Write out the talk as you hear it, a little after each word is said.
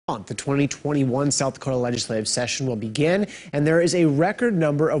The 2021 South Dakota legislative session will begin, and there is a record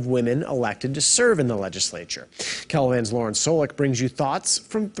number of women elected to serve in the legislature. KELOLAND's Lauren Solich brings you thoughts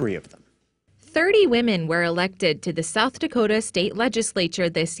from 3 of them. 30 women were elected to the South Dakota State Legislature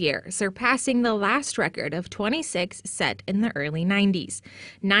this year, surpassing the last record of 26 set in the early 90s.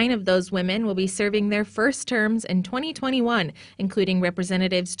 9 of those women will be serving their first terms in 2021, including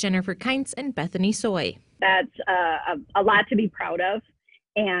Representatives Jennifer Kainz and Bethany Soy. That's a lot to be proud of,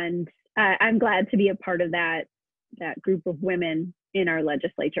 and I'm glad to be a part of that group of women in our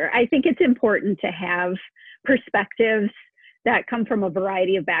legislature. I think it's important to have perspectives that come from a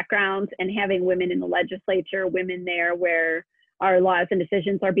variety of backgrounds, and having women in the legislature, women there where our laws and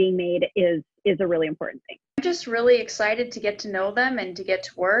decisions are being made is a really important thing. I'm just really excited to get to know them and to get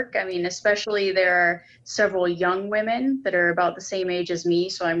to work. I mean, especially there are several young women that are about the same age as me,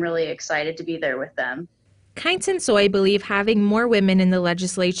 so I'm really excited to be there with them. Kainz and Soy believe having more women in the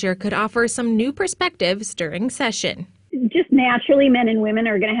legislature could offer some new perspectives during session. Just naturally, men and women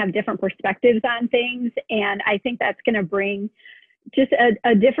are going to have different perspectives on things, and I think that's going to bring just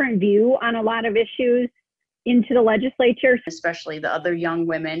a different view on a lot of issues into the legislature. Especially the other young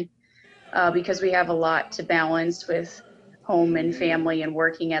women, because we have a lot to balance with home and family and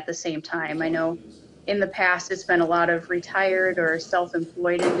working at the same time. I know in the past it's been a lot of retired or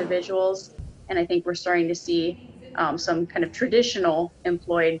self-employed individuals, and I think we're starting to see some kind of traditional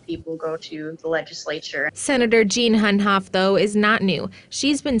employed people go to the legislature. Senator Jean Hunhoff, though, is not new.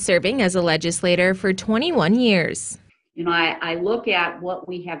 She's been serving as a legislator for 21 years. You know, I look at what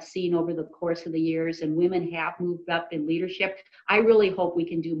we have seen over the course of the years, and women have moved up in leadership. I really hope we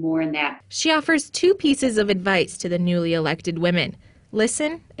can do more in that. She offers 2 pieces of advice to the newly elected women: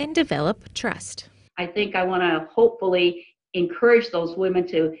 listen and develop trust. I think I want to hopefully encourage those women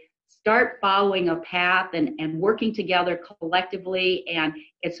to start following a path and working together collectively. And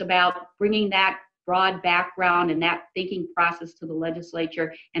it's about bringing that broad background and that thinking process to the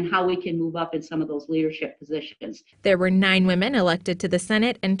legislature and how we can move up in some of those leadership positions. There were 9 women elected to the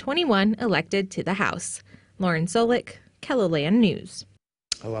Senate and 21 elected to the House. Lauren Solich, KELOLAND News.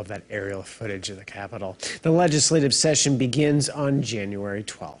 I love that aerial footage of the Capitol. The legislative session begins on January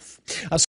 12th.